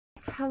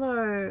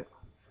Hello,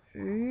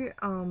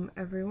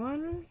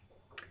 everyone.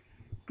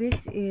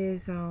 This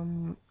is,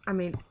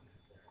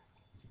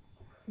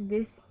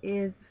 this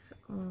is,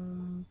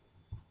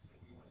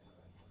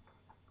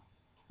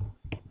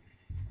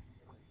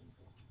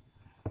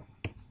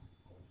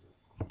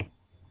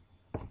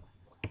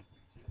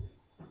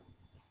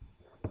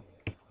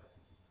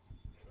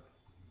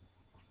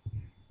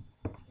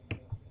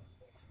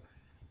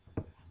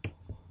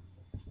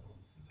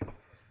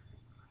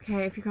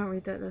 okay, if you can't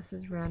read that, this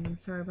is random.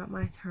 Sorry about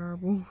my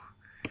terrible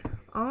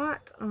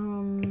art.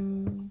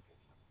 On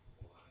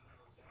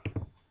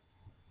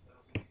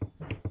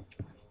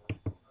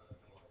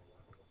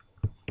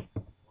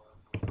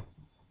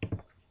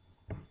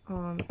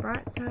the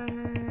bright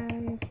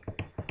side,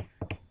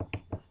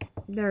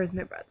 there is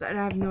no bright side.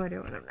 I have no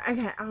idea what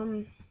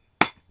I'm.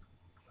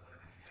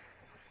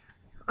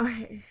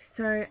 Okay,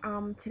 so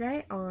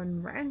today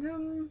on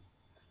random.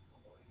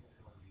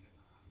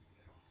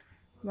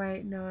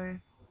 Wait, no.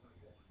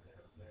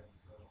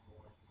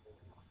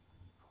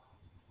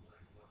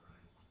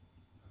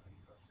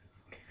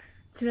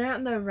 Today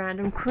on the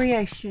random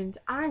creations,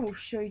 I will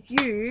show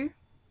you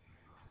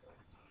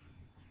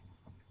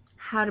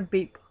how to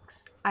beatbox.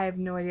 I have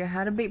no idea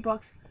how to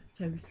beatbox,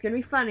 so this is gonna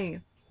be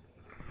funny.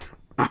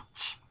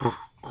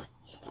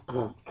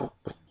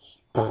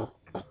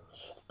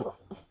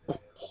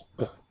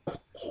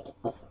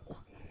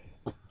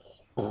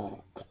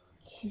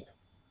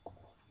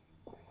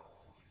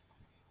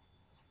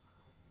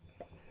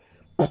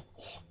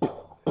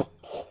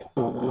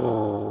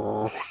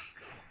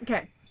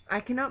 Okay, I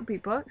cannot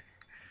beatbox.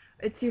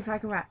 Let's see if I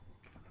can rap.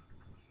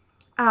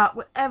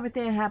 With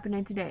everything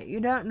happening today, you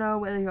don't know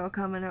whether you're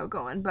coming or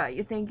going, but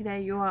you think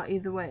that you are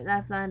either way.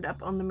 Life lined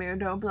up on the mirror,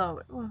 don't blow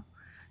it. Well,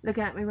 look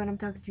at me when I'm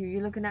talking to you.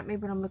 You're looking at me,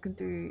 but I'm looking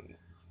through you.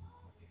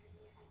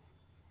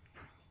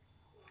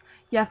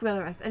 Yeah, I forgot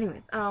the rest.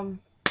 Anyways,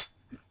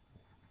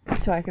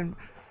 so I can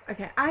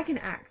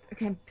act.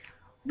 Okay,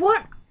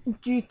 what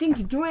do you think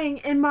you're doing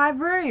in my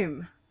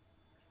room?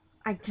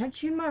 I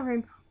catch you in my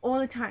room all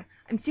the time.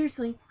 I'm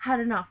seriously had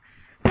enough.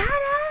 Daddy!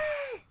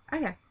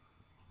 Okay.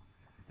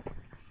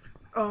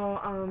 Oh,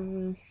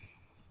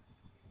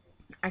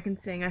 I can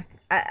sing.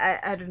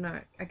 I don't know.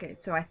 Okay,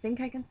 so I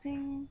think I can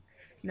sing.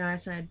 No,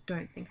 actually, I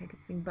don't think I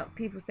can sing, but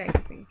people say I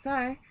can sing.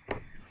 So,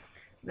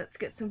 let's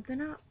get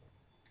something up.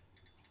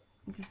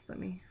 Just let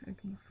me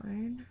open the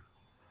phone.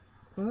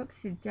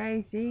 Whoopsie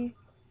daisy.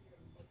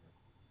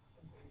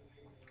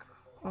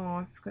 Oh,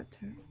 I forgot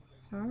to.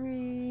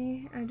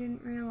 Sorry, I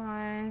didn't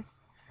realize.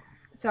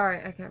 Sorry,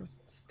 okay, I was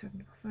just talking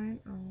to the phone.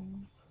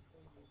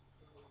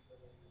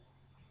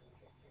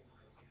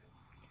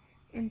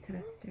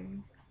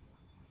 Interesting.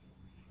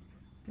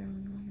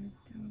 Download.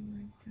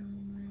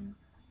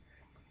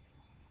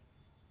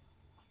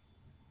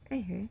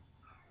 Anywho.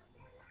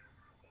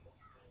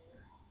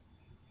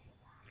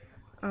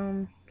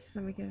 Just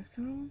let me get a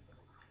song.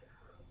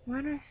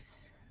 Why do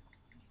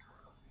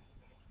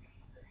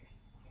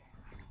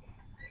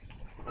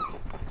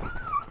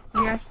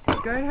Yes,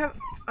 go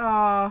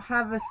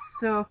have a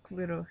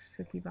little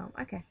sookie bum.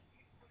 Okay.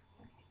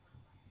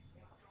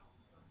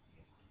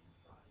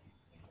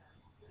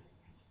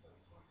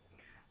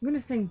 I'm gonna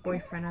sing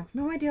Boyfriend. I have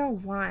no idea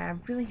why. I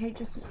really hate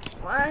Justin.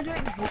 Well, I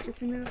don't hate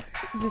Justin Bieber.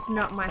 It's just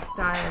not my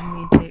style of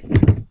music.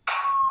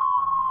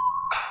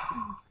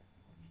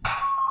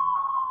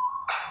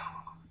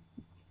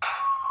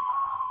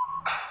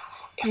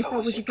 If I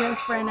was your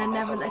girlfriend, I'd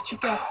never let you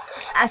go.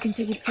 I can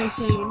take you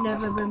places you've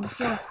never been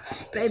before.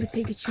 Baby,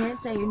 take a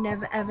chance and you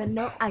never ever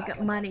know. I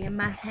got money in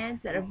my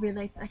hands that I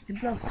really like to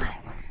blow.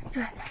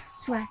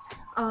 Swag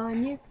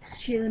on you.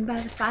 Chilling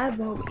by the fire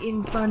while we're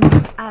eating fun.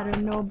 I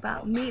don't know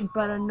about me,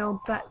 but I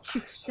know about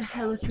you. So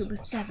hello, Trooper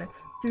 7,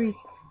 3,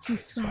 2,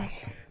 swag.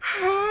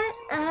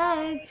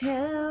 Hi,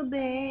 tell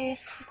me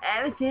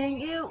everything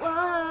you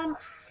want.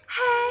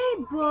 Hey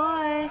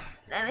boy,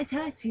 let me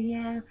talk to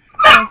you.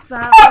 If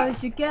I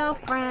was your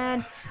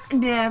girlfriend, I'd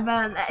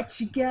never let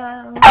you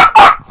go.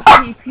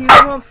 Keep you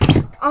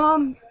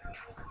warm,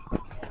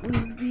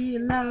 be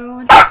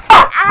alone.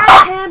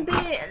 I can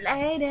be a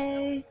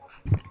lady,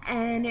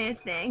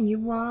 anything you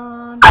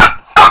want.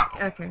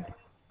 Okay.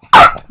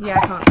 Yeah,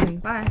 I can't sing.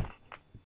 Bye.